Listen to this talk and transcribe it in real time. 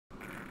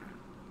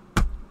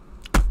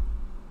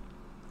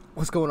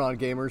What's going on,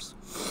 gamers?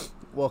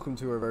 Welcome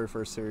to our very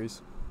first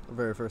series, our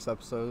very first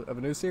episode of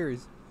a new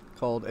series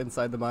called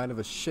Inside the Mind of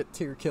a Shit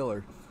Tier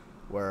Killer,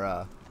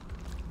 where,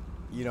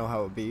 you know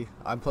how it be.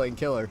 I'm playing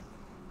Killer.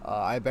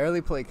 I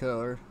barely play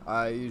Killer.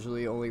 I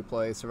usually only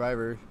play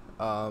Survivor,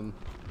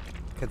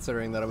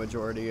 considering that a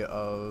majority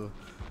of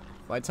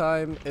my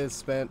time is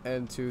spent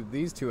into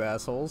these two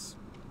assholes.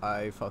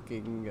 I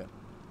fucking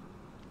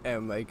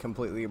am a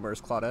completely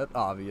immersed Claudette,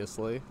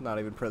 obviously. Not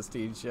even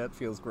prestige yet,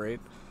 feels great.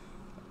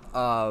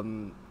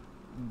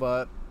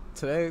 But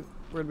today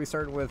we're gonna be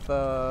starting with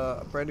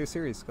a brand new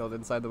series called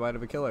Inside the Mind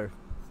of a Killer.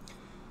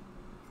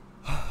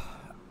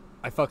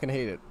 I fucking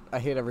hate it. I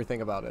hate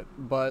everything about it,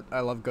 but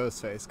I love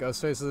Ghostface.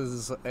 Ghostface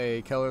is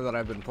a killer that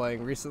I've been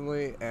playing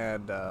recently,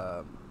 and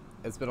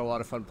it's been a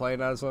lot of fun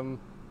playing as him.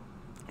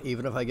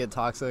 Even if I get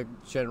toxic,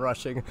 gen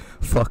rushing,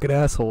 fucking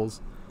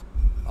assholes.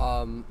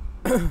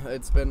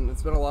 It's been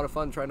a lot of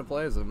fun trying to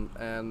play as him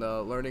and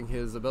learning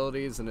his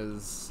abilities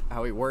and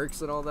how he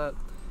works and all that.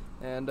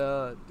 And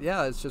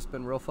yeah, it's just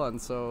been real fun.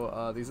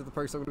 So these are the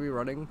perks I'm going to be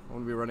running. I'm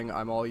going to be running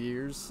I'm All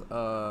Ears.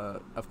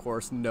 Of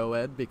course, no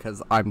ed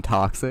because I'm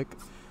toxic.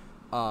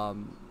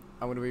 I'm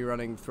going to be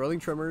running Thrilling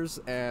Trimmers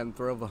and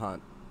Thrill of the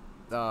Hunt.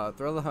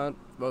 Thrill of the Hunt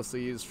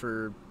mostly used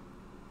for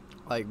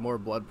like more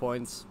blood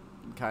points,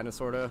 kind of,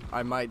 sort of.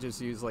 I might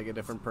just use like a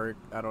different perk.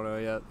 I don't know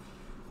yet.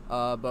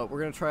 But we're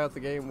going to try out the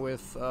game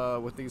with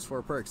these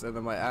 4 perks, and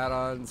then my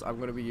add-ons I'm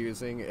going to be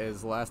using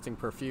is Lasting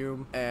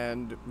Perfume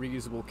and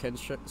Reusable Kin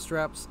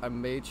Straps. I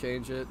may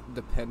change it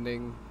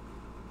depending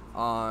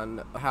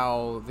on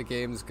how the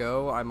games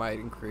go. I might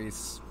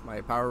increase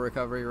my power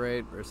recovery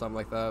rate or something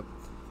like that,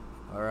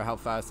 or how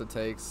fast it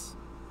takes,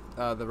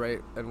 the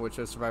rate in which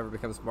a survivor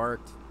becomes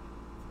marked,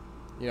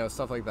 you know,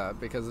 stuff like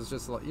that, because it's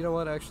just like, you know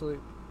what, actually,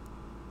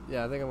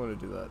 yeah, I think I'm going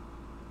to do that.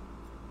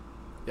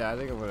 Yeah, I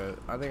think I'm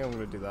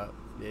gonna do that.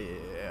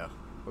 Yeah.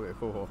 Okay,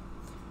 cool.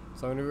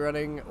 So I'm gonna be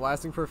running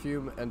Lasting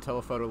Perfume and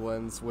Telephoto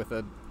Lens with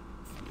a.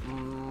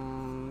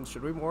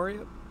 Should we Mori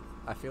it?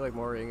 I feel like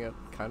Moriing it,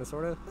 kind of,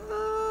 sort of.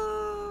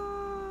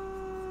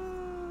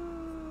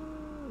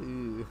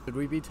 Should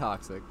we be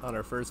toxic on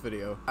our first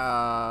video?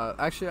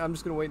 Actually, I'm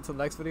just gonna wait until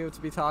the next video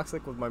to be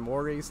toxic with my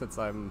Mori, since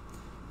I'm,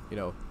 you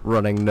know,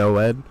 running no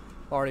ed.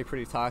 Already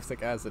pretty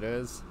toxic as it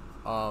is.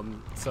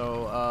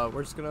 So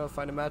we're just gonna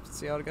find a match and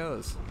see how it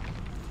goes.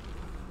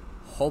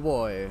 Oh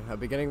boy, a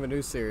beginning of a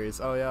new series.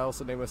 Oh yeah, I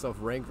also named myself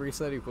Rank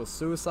Reset equals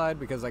Suicide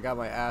because I got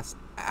my ass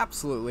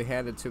absolutely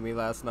handed to me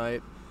last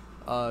night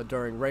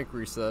during Rank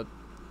Reset.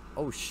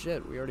 Oh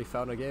shit, we already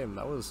found a game.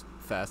 That was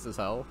fast as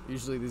hell.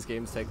 Usually these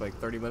games take like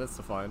 30 minutes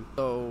to find.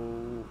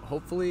 So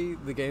hopefully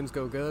the games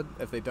go good.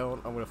 If they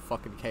don't, I'm gonna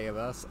fucking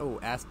KMS. Oh,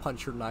 Ass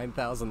Puncher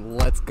 9000.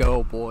 Let's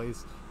go,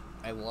 boys.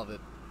 I love it.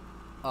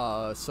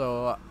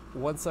 So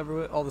once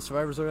all the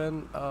survivors are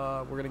in,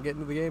 we're gonna get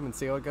into the game and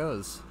see how it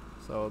goes.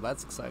 So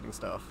that's exciting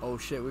stuff. Oh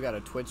shit, we got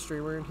a Twitch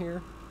streamer in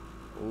here.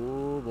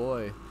 Oh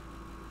boy.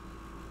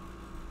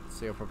 Let's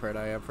see how prepared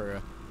I am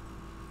for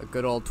a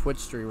good old Twitch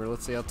streamer.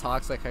 Let's see how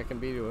toxic I can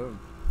be to him.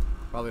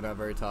 Probably not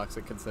very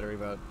toxic, considering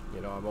that,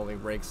 you know, I'm only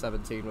rank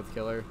 17 with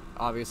Killer.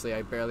 Obviously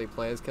I barely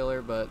play as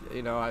Killer, but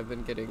you know, I've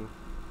been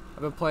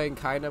playing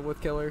kind of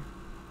with Killer.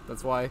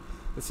 That's why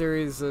the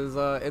series is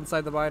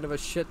Inside the Mind of a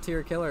Shit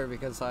Tier Killer,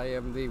 because I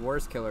am the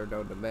worst killer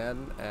known to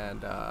man,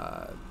 and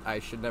I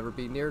should never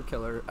be near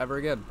Killer ever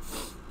again,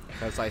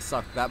 because I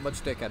suck that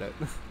much dick at it.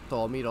 So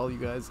I'll meet all you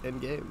guys in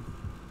game.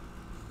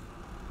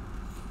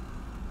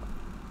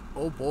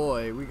 Oh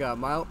boy, we got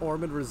Mount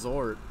Ormond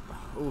Resort.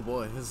 Oh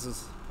boy, this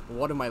is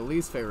one of my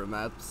least favorite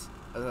maps,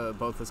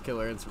 both as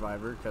Killer and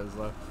Survivor, because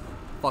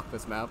fuck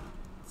this map.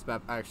 This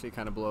map actually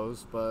kind of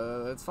blows,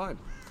 but it's fine.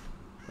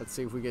 Let's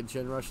see if we get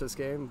Gen Rush this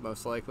game,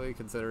 most likely,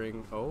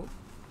 considering, oh,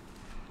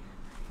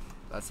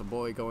 that's a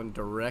boy going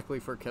directly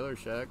for Killer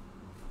Shack.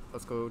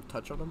 Let's go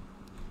touch on him.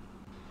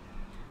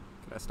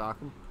 Can I stalk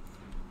him?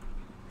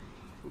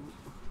 Ooh.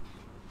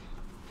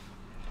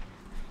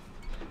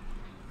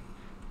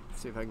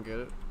 Let's see if I can get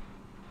it.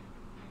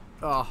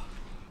 Oh,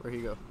 where'd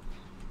he go?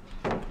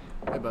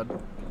 Hey,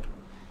 bud.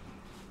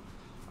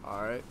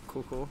 Alright,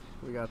 cool.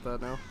 We got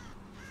that now.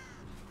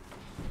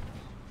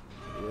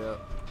 Yep.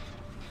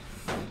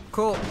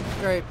 Cool,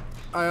 great.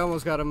 I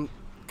almost got him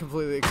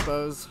completely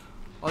exposed.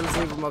 I'll just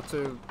leave him up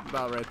to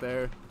about right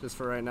there, just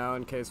for right now,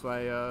 in case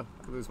I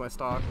lose my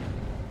stock.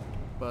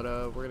 But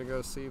we're gonna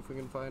go see if we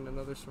can find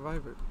another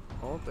survivor.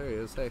 Oh, there he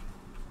is. Hey.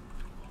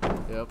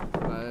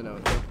 Yep, I know.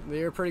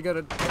 You're pretty good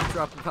at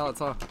dropping pallets,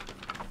 huh?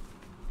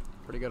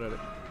 Pretty good at it.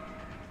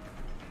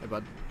 Hey,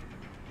 bud.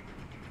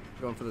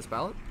 Going for this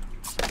pallet?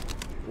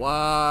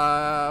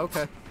 Wow.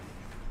 Okay.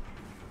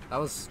 That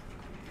was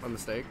a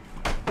mistake.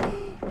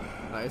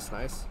 Nice.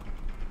 Let's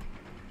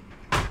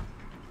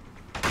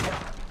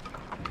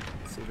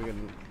see if we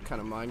can kind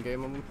of mind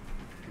game them.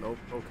 Nope.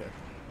 Okay.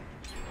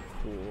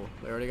 Cool.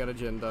 They already got a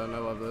gen done. I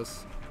love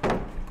this.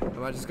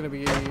 Am I just gonna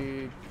be?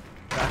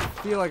 I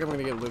feel like I'm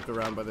gonna get looped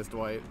around by this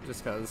Dwight,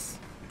 just because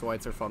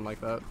Dwights are fun like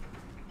that.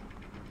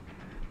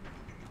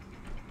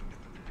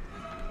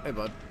 Hey,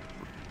 bud.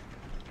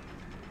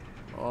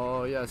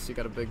 Oh, yes, you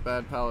got a big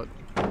bad pallet.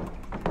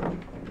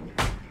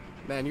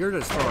 Man, you're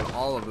just throwing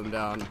all of them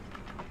down.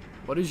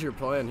 What is your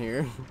plan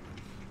here?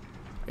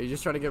 Are you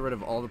just trying to get rid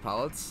of all the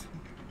pallets?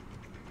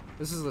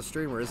 This is the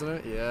streamer, isn't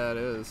it? Yeah, it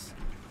is.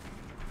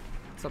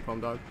 What's up,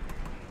 home dog?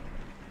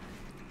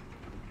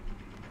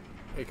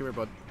 Hey, come here,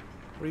 bud.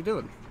 What are you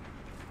doing?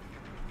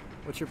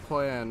 What's your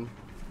plan?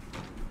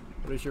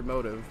 What is your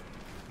motive?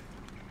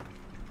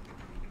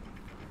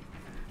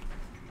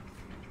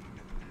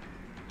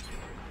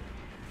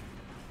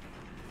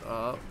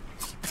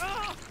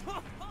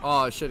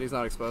 Oh shit, he's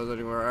not exposed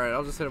anymore. Alright,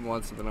 I'll just hit him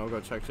once and then I'll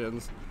go check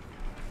shins.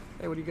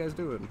 Hey, what are you guys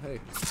doing? Hey.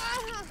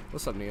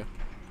 What's up, Nia?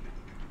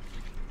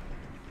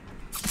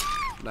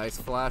 Nice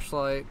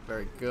flashlight.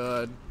 Very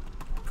good.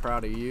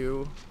 Proud of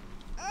you.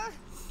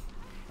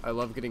 I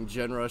love getting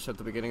gen rush at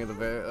the beginning of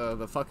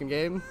the fucking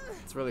game.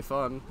 It's really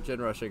fun.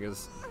 Gen rushing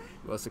is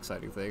the most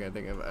exciting thing I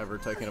think I've ever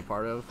taken a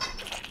part of.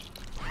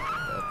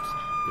 But,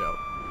 yo,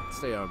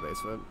 stay out of the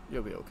basement.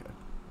 You'll be okay.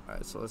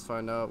 Alright, so let's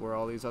find out where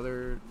all these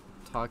other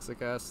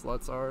toxic ass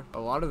sluts are. A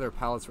lot of their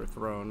pallets were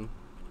thrown,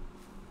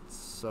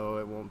 so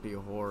it won't be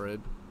horrid.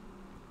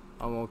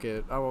 I won't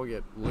get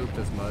looped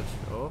as much.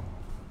 Oh.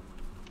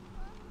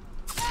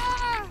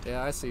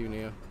 Yeah, I see you,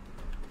 Nia.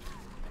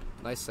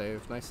 Nice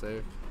save, nice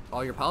save.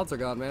 All your pallets are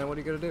gone, man. What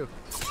are you gonna do?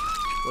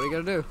 What are you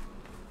gonna do?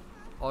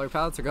 All your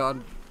pallets are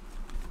gone.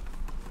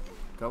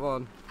 Come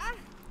on.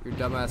 Your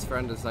dumbass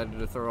friend decided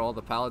to throw all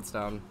the pallets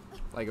down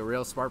like a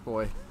real smart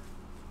boy.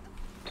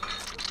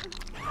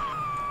 Hey,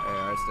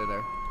 alright, stay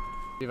there.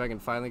 See if I can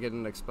finally get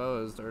it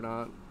exposed or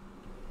not.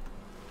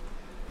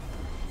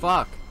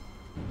 Fuck!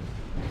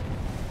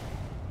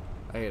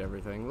 I hate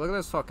everything. Look at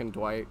this fucking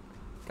Dwight.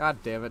 God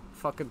damn it.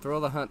 Fucking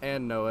throw the hunt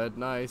and Noed.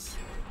 Nice.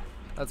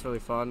 That's really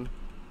fun.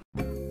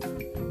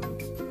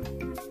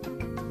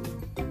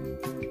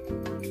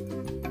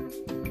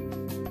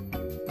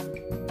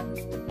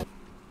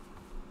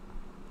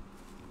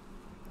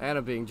 And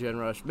I'm being gen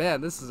rushed.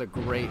 Man, this is a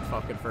great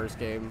fucking first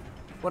game.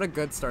 What a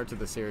good start to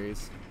the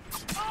series.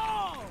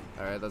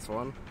 Alright, that's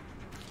one.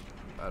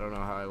 I don't know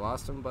how I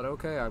lost him, but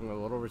okay, I'm a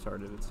little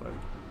retarded. It's fine.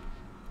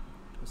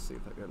 Let's see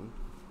if I can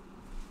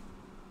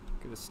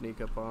get a sneak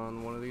up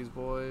on one of these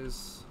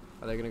boys.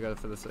 Are they gonna go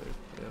for the save?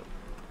 Yep.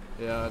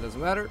 Yeah, it doesn't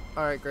matter.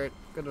 Alright, great.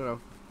 Good to know.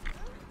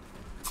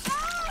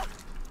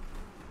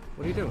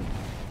 What are you doing?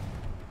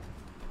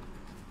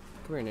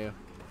 Come here, Nia.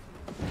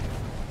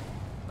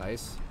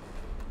 Nice.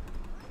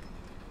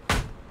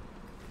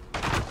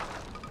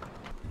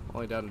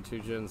 Only down to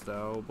 2 gens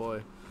now. Oh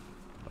boy.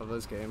 Of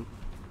this game.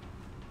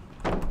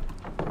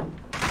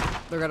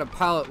 They're gonna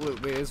pallet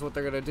loot me is what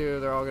they're gonna do.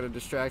 They're all gonna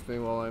distract me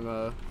while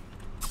I'm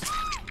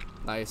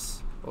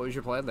Nice. What was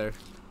your plan there?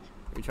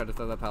 Are you trying to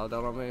throw that pallet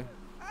down on me?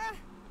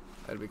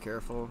 Gotta be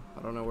careful.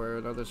 I don't know where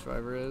another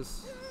survivor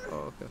is.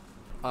 Oh, okay.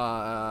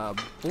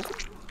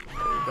 Boop.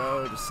 There you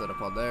go. Just sit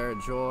up on there.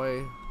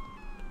 Enjoy.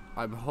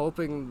 I'm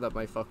hoping that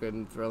my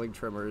fucking thrilling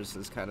trimmers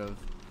is kind of,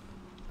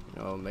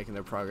 you know, making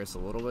their progress a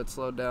little bit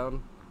slowed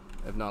down,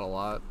 if not a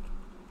lot.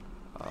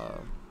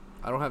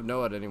 I don't have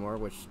Noed anymore,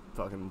 which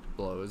fucking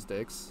blows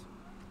dicks.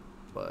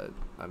 But,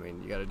 I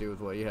mean, you gotta do with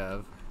what you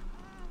have.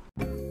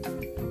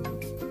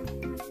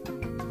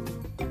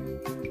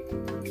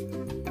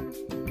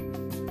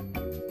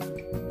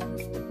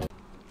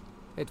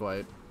 Hey,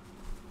 Dwight.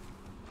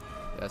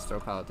 Yes, throw a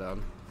pallet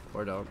down.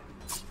 Or don't.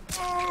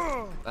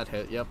 That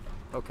hit, yep.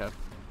 Okay.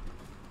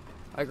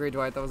 I agree,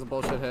 Dwight, that was a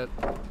bullshit hit.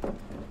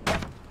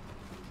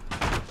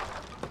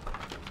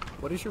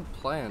 What is your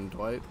plan,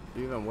 Dwight?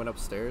 Do you even went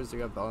upstairs? Do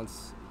you got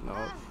balance? No.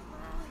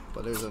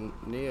 But there's a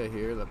Nia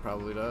here that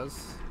probably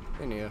does.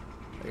 Hey, Nia.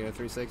 Are you gonna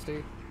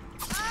 360?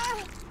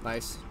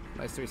 Nice.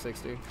 Nice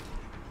 360.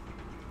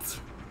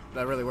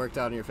 That really worked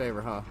out in your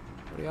favor, huh?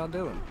 What are y'all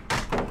doing?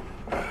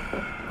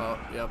 Oh,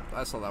 yep,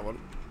 I saw that one.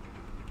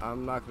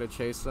 I'm not gonna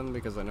chase them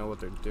because I know what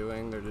they're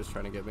doing. They're just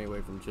trying to get me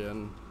away from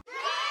Jin.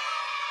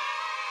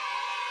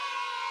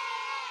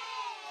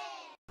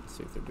 Let's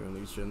see if they're doing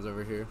these gens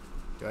over here.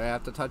 Do I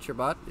have to touch your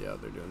butt? Yeah,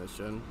 they're doing this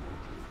gen.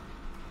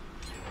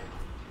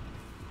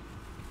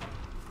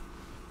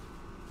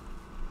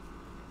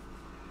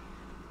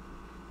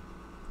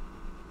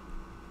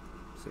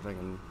 See if I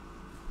can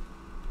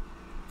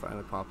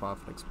finally pop off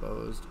and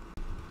exposed.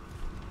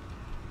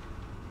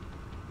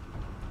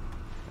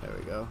 There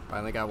we go.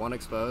 Finally got one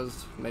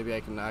exposed. Maybe I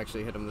can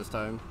actually hit him this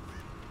time.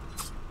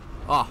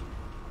 Oh!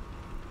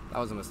 That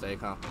was a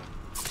mistake, huh?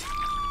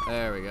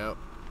 There we go.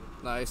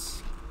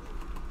 Nice.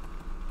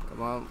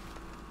 Come on.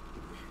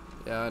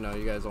 Yeah, I know,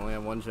 you guys only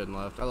have 1 gen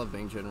left. I love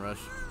being gen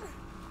rush.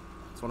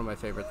 It's one of my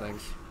favorite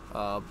things.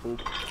 Boop.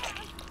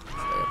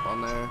 Stay up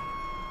on there.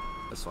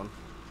 This one.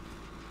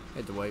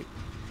 Hate to wait.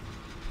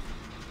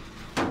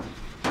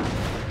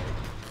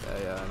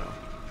 Yeah, I know.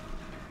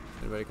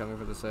 Anybody coming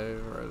for the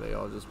save, or are they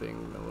all just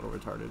being a little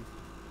retarded?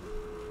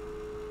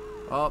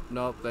 Oh,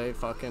 nope, they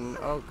fucking...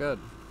 Oh, good.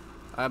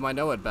 I have my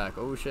Noed back.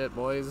 Oh, shit,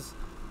 boys.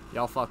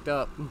 Y'all fucked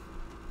up.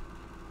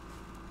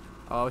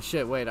 Oh,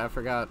 shit, wait, I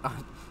forgot.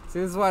 See,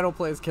 this is why I don't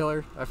play as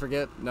killer. I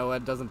forget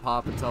Noed doesn't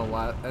pop until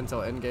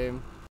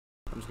endgame.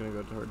 I'm just gonna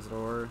go towards the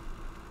door.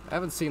 I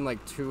haven't seen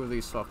like 2 of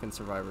these fucking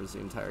survivors the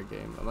entire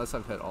game, unless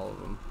I've hit all of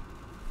them.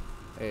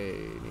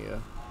 Hey,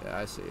 Nia. Yeah,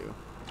 I see you.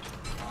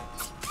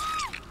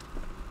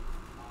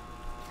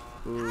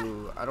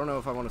 Ooh, I don't know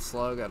if I want to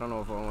slug. I don't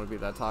know if I want to be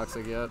that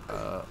toxic yet.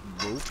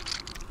 Boop.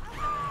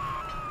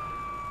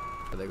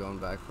 Are they going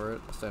back for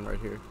it? I'll stand right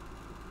here.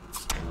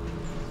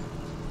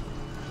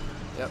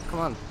 Yep, come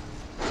on.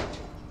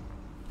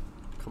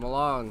 Come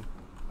along.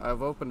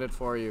 I've opened it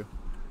for you.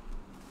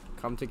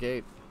 Come to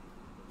gate.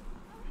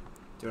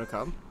 Do you want to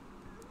come?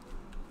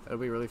 It'll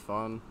be really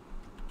fun.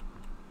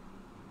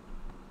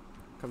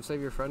 Come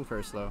save your friend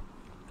first, though.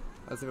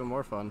 That's even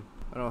more fun.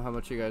 I don't know how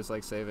much you guys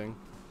like saving.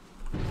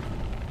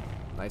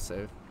 Nice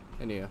save.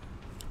 India.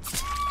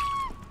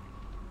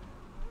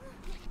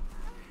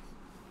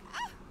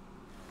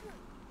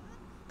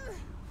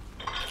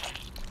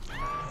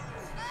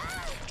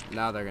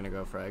 Now they're gonna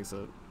go for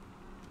exit.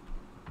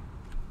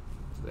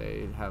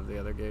 They have the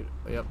other gate.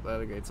 Yep, the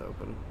other gate's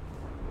open.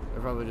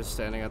 They're probably just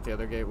standing at the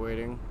other gate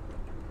waiting.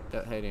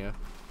 Yeah, hey Nia.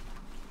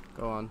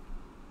 Go on.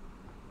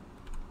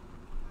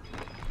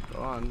 Go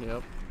on,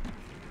 yep.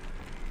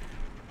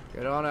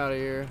 Get on out of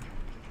here.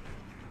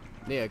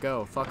 Nia,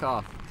 go. Fuck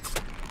off.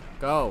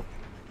 Go.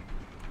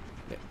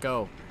 Yeah,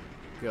 go.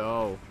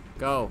 Go.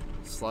 Go.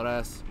 Slut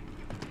ass.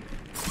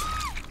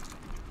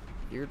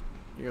 You're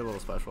a little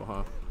special,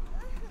 huh?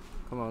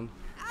 Come on.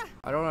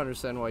 I don't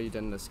understand why you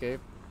didn't escape,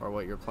 or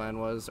what your plan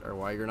was, or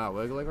why you're not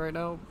wiggling right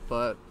now,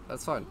 but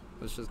that's fine.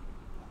 Let's just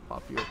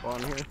pop you up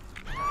on here.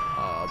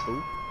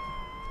 Boop.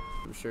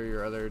 I'm sure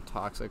your other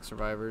toxic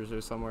survivors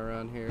are somewhere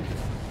around here.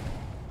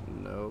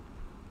 Nope.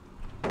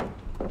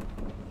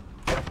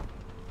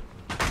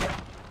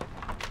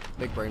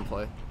 Big brain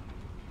play.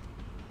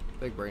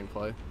 Big brain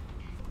play.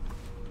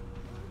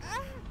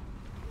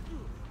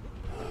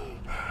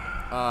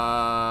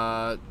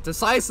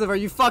 Decisive, are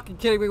you fucking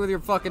kidding me with your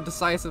fucking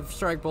decisive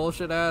strike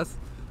bullshit ass?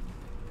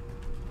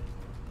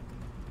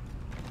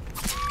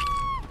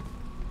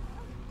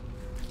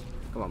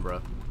 Come on,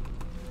 bro.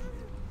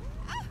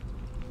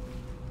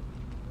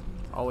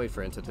 I'll wait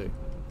for Entity.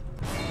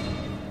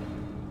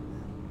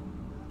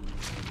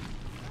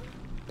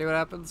 See what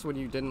happens when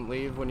you didn't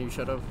leave when you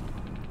should have?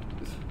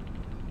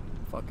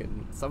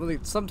 Fucking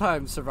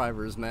sometimes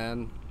survivors,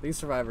 man. These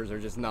survivors are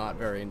just not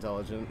very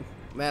intelligent.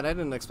 Man, I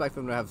didn't expect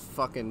them to have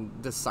fucking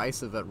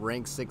decisive at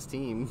rank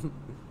 16.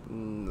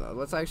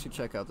 Let's actually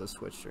check out this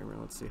Twitch streamer.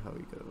 Let's see how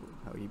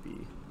he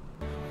be.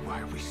 Why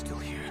are we still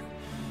here?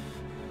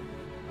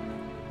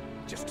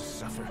 Just to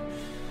suffer?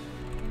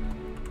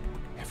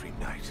 Every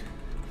night,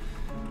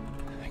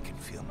 I can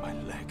feel my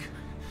leg,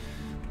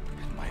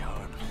 and my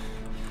arm,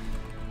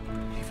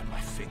 even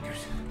my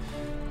fingers.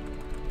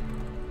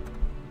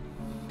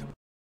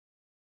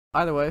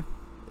 Either way,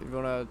 if you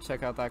wanna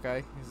check out that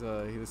guy,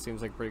 he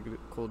seems like a pretty good,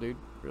 cool dude.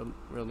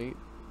 Real neat.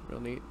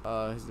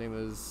 His name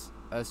is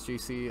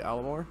SGC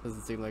Alamore.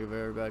 Doesn't seem like a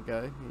very bad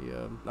guy. He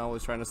not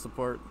always trying to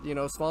support, you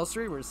know, small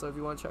streamers. So if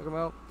you want to check him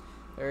out,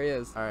 there he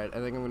is. All right, I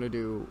think I'm gonna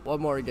do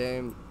one more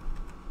game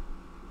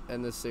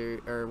in this series,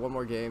 or one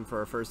more game for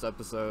our first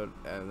episode,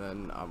 and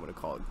then I'm gonna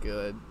call it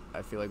good.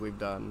 I feel like we've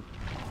done.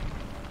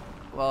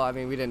 Well, I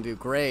mean, we didn't do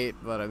great,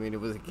 but I mean, it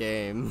was a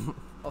game.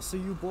 I'll see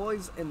you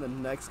boys in the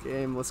next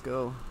game. Let's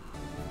go.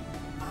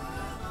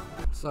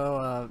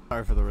 So,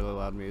 sorry for the really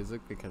loud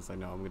music, because I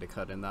know I'm going to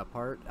cut in that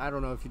part. I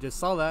don't know if you just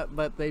saw that,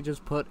 but they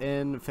just put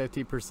in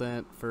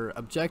 50% for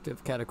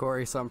objective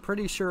category, so I'm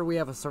pretty sure we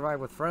have a survive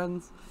with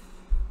friends.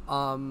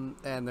 And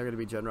they're going to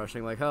be gen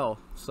rushing like hell.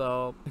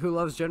 So, who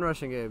loves gen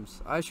rushing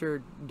games? I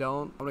sure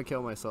don't. I'm going to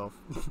kill myself.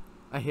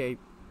 I hate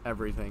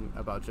everything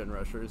about gen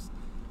rushers.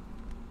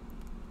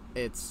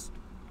 It's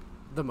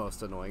the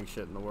most annoying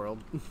shit in the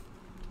world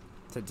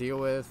to deal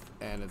with,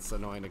 and it's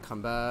annoying to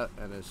combat,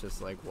 and it's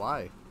just like,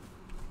 why?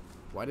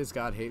 Why does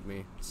God hate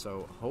me?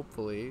 So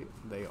hopefully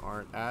they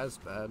aren't as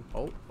bad.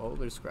 Oh,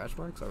 there's scratch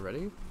marks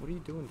already? What are you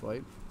doing,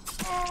 Dwight?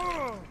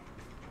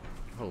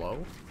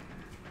 Hello?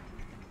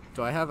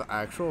 Do I have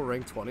actual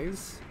rank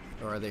 20s?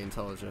 Or are they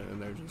intelligent and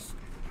they're just...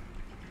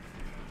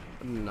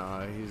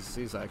 Nah,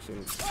 he's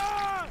actually...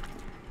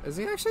 Is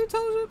he actually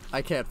intelligent?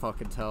 I can't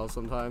fucking tell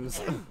sometimes.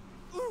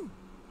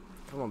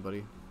 Come on,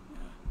 buddy.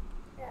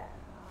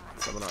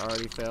 Someone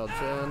already failed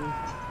gen.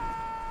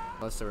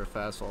 Unless they were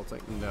fast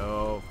vaulting.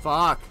 No.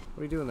 Fuck!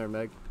 What are you doing there,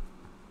 Meg?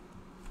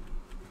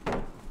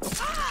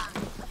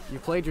 You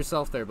played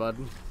yourself there, bud.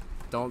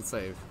 Don't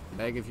save.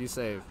 Meg, if you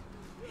save.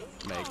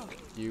 Meg,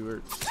 you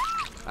were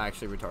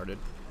actually retarded.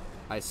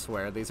 I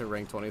swear these are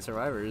rank 20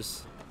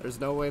 survivors. There's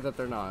no way that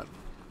they're not.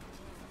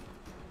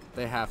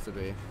 They have to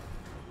be.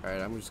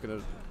 Alright, I'm just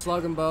gonna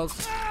slug them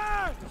both.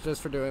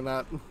 Just for doing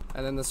that.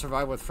 And then the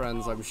survive with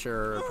friends, I'm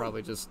sure, are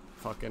probably just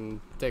fucking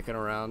dicking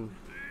around.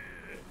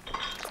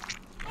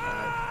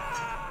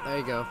 There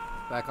you go.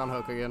 Back on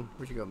hook again.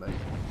 Where'd you go, Meg?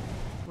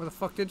 Where the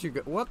fuck did you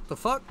go? What the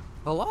fuck?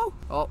 Hello?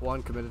 Oh,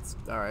 one committed.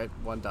 Alright,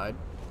 one died.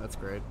 That's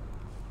great.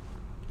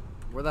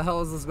 Where the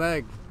hell is this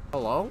Meg?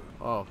 Hello?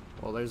 Oh,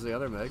 well, there's the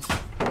other Meg.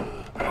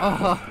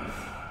 Oh,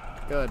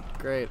 Good,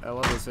 great. I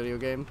love this video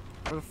game.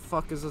 Where the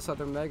fuck is this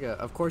other mega?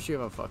 Of course you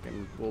have a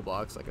fucking wool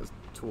box like a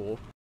tool.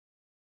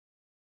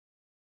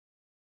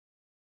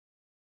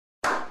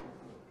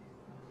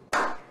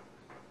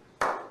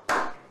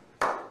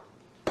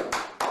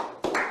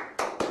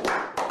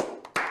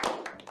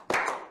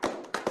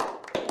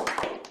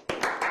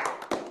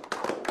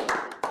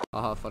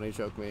 Haha, funny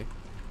joke me.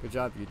 Good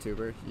job,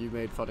 YouTuber. You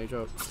made funny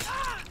joke.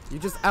 You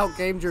just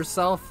outgamed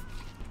yourself.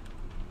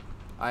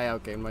 I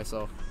outgamed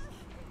myself.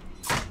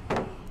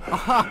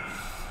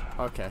 Aha!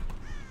 Okay.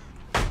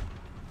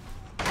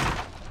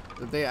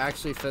 Did they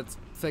actually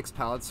fix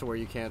pallets to where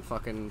you can't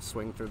fucking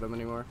swing through them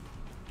anymore?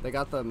 They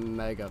got the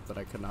meg up that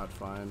I could not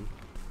find.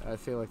 I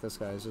feel like this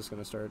guy is just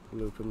gonna start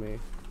looping me.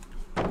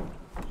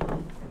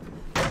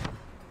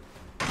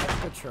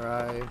 Good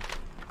try.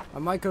 I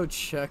might go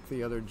check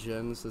the other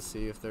gens to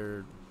see if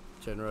they're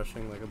gen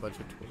rushing like a bunch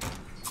of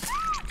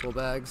tool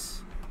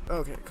bags.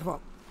 Okay, come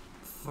on.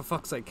 For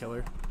fuck's sake,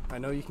 killer. I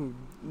know you can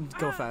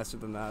go faster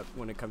than that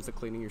when it comes to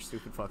cleaning your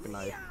stupid fucking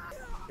knife.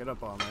 Get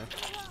up on me.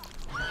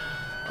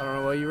 I don't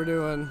know what you were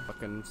doing.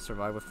 Fucking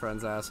survive with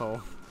friends,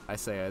 asshole. I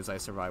say as I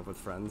survive with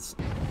friends.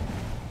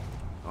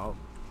 Oh,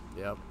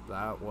 yep,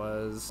 that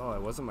was... Oh,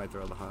 it wasn't my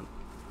throw of the hunt.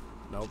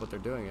 No, but they're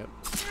doing it.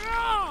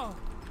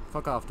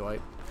 Fuck off,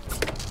 Dwight.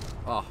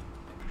 Oh.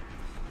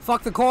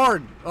 Fuck the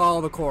corn! Oh,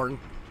 the corn.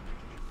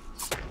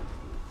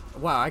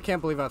 Wow, I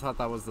can't believe I thought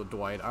that was the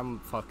Dwight. I'm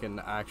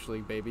fucking actually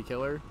baby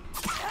killer.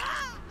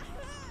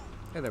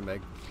 Hey there,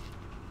 Meg.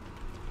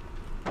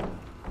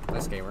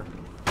 Nice gamer.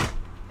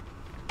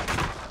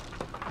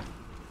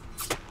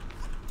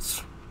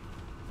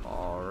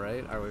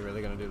 Alright, are we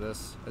really gonna do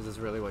this? Is this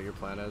really what your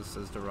plan is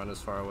to run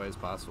as far away as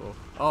possible?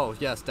 Oh,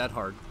 yes, dead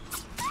hard.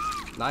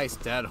 Nice,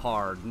 dead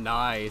hard.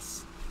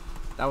 Nice.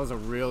 That was a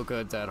real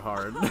good dead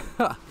hard.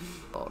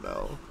 Oh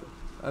no.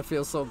 I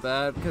feel so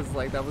bad because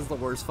like that was the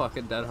worst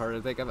fucking dead hard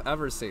I think I've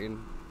ever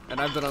seen. And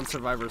I've been on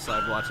Survivor's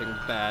side watching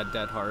bad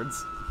dead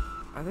hards.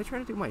 Are they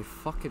trying to do my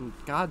fucking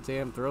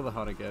goddamn throw the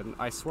hunt again?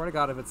 I swear to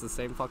God if it's the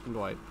same fucking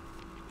Dwight.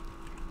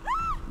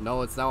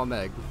 No, it's now a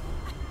Meg.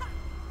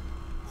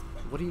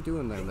 What are you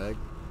doing there, Meg?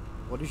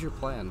 What is your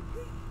plan?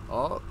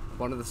 Oh,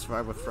 one of the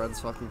Survive with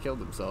Friends fucking killed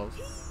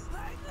themselves.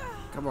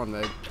 Come on,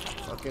 Meg.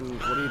 Fucking,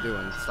 what are you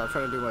doing? Stop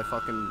trying to do my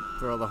fucking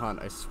throw the hunt,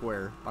 I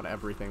swear, on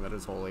everything that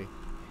is holy.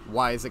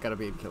 Why is it gotta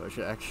be in Killer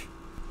Shack?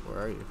 Where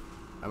are you?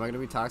 Am I gonna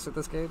be toxic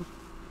this game?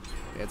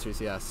 The answer is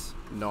yes.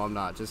 No, I'm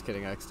not. Just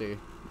kidding, XD.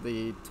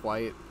 The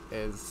Dwight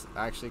is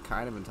actually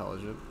kind of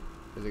intelligent.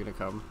 Is he gonna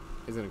come?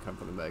 He's gonna come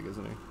for the Meg,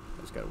 isn't he?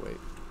 I just gotta wait.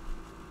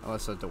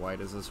 Unless the Dwight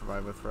is a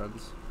Survive with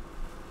Friends.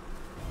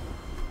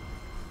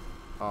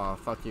 Aw,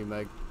 fuck you,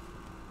 Meg.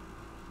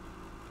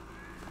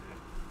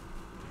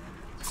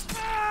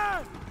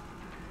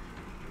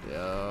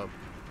 Yup.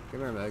 Come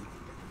here, Meg.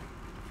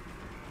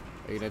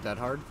 Are you gonna dead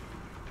hard?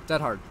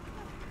 Dead hard.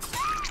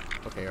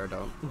 Okay, or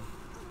don't.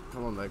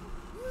 Come on, Meg.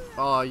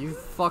 Oh, you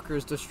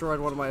fuckers destroyed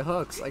one of my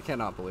hooks. I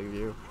cannot believe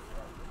you.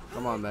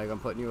 Come on, Meg. I'm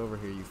putting you over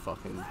here, you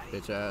fucking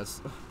bitch ass.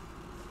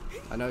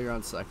 I know you're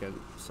on second,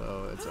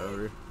 so it's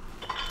over.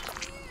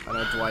 I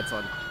know Dwight's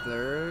on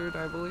third,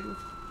 I believe.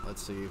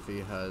 Let's see if he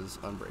has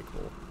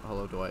Unbreakable.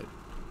 Hello, Dwight.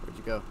 Where'd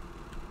you go?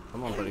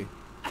 Come on, buddy.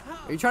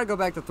 Are you trying to go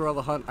back to throw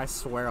the hunt? I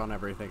swear on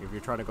everything if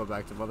you're trying to go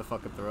back to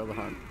motherfucking throw the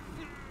hunt.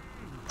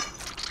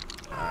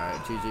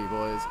 Alright, GG,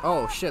 boys.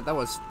 Oh, shit, that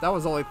was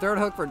only third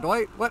hook for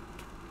Dwight? What?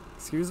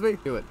 Excuse me?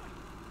 Do it.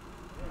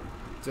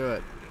 Do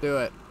it. Do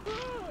it.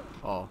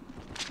 Oh.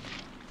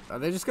 Are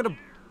they just gonna...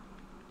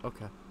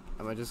 Okay.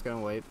 Am I just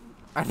gonna wait?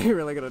 Are they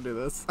really gonna do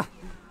this?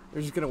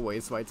 They're just gonna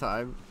waste my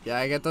time. Yeah,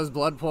 I get those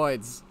blood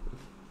points.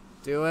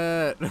 Do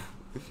it.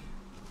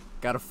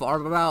 Gotta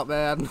farm them out,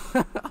 man.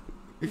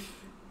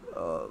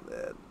 Oh,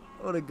 man.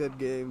 What a good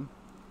game.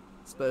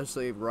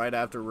 Especially right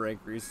after rank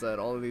reset.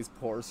 All of these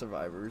poor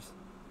survivors.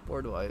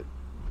 Poor Dwight.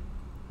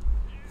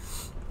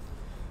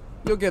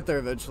 You'll get there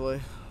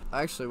eventually.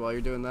 Actually, while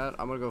you're doing that,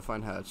 I'm gonna go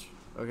find Hatch.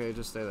 Okay,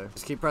 just stay there.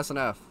 Just keep pressing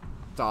F.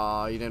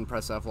 Aw, you didn't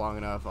press F long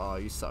enough. Aw,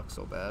 you suck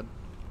so bad.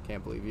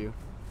 Can't believe you.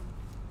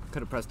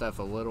 Could have pressed F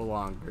a little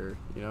longer.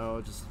 You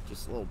know,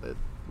 just a little bit.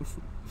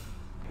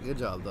 Good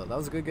job, though. That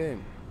was a good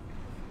game.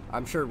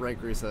 I'm sure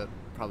rank reset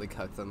probably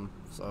cucked them,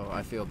 so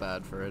I feel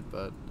bad for it,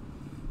 but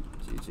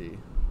GG.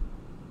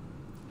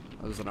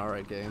 That was an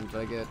alright game. Did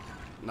I get...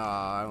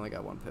 Nah, I only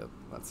got one pip.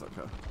 That's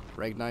okay.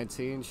 Rank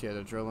 19, she had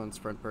Adrenaline,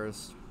 Sprint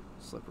Burst,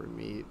 Slippery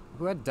Meat.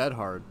 Who had Dead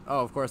Hard? Oh,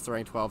 of course the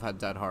rank 12 had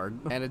Dead Hard.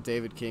 And a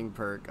David King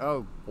perk.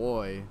 Oh,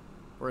 boy.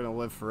 We're gonna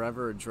live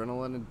forever.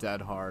 Adrenaline and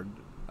Dead Hard.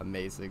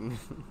 Amazing.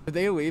 Did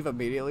they leave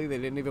immediately? They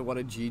didn't even want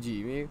to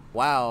GG me?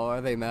 Wow,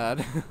 are they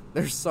mad?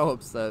 They're so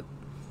upset.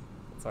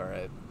 It's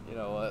alright. You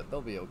know what?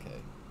 They'll be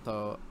okay.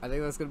 So, I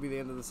think that's going to be the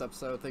end of this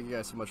episode. Thank you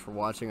guys so much for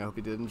watching. I hope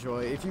you did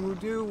enjoy. If you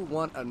do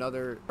want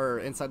another, or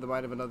Inside the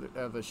Mind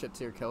of a shit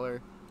tier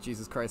killer,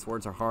 Jesus Christ,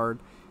 words are hard.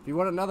 If you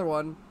want another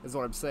one, is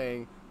what I'm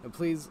saying, then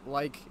please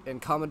like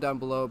and comment down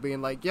below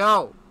being like,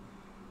 yo,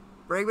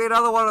 bring me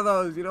another one of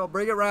those, you know,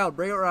 bring it around,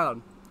 bring it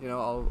around. you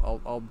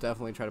know, I'll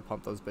definitely try to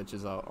pump those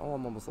bitches out. Oh,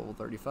 I'm almost level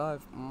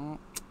 35.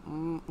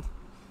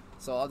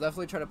 So I'll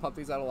definitely try to pump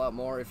these out a lot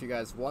more if you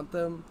guys want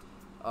them.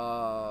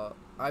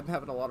 I'm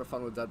having a lot of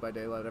fun with Dead by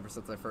Daylight ever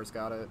since I first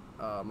got it.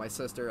 My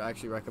sister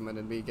actually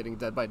recommended me getting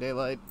Dead by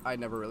Daylight. I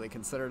never really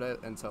considered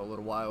it until a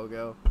little while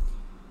ago.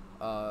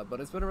 But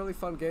it's been a really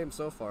fun game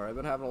so far. I've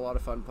been having a lot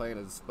of fun playing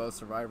as both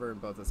Survivor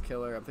and both as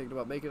Killer. I'm thinking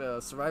about making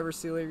a Survivor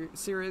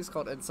series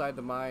called Inside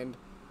the Mind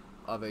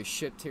of a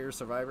shit tier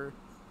Survivor.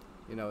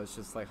 You know, it's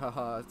just like,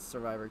 haha, it's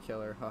Survivor,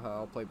 Killer, haha,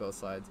 I'll play both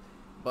sides.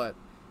 But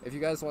if you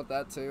guys want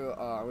that too,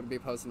 I'm going to be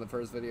posting the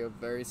first video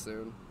very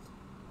soon.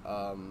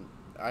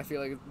 I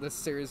feel like this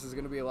series is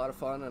going to be a lot of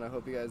fun, and I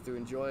hope you guys do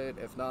enjoy it.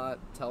 If not,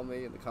 tell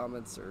me in the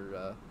comments,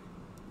 or,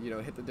 you know,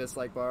 hit the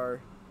dislike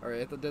bar, or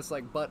hit the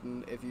dislike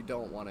button if you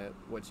don't want it,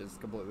 which is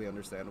completely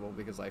understandable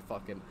because I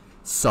fucking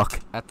suck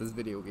at this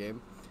video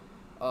game.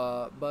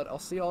 But I'll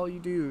see all you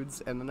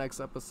dudes in the next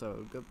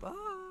episode.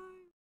 Goodbye.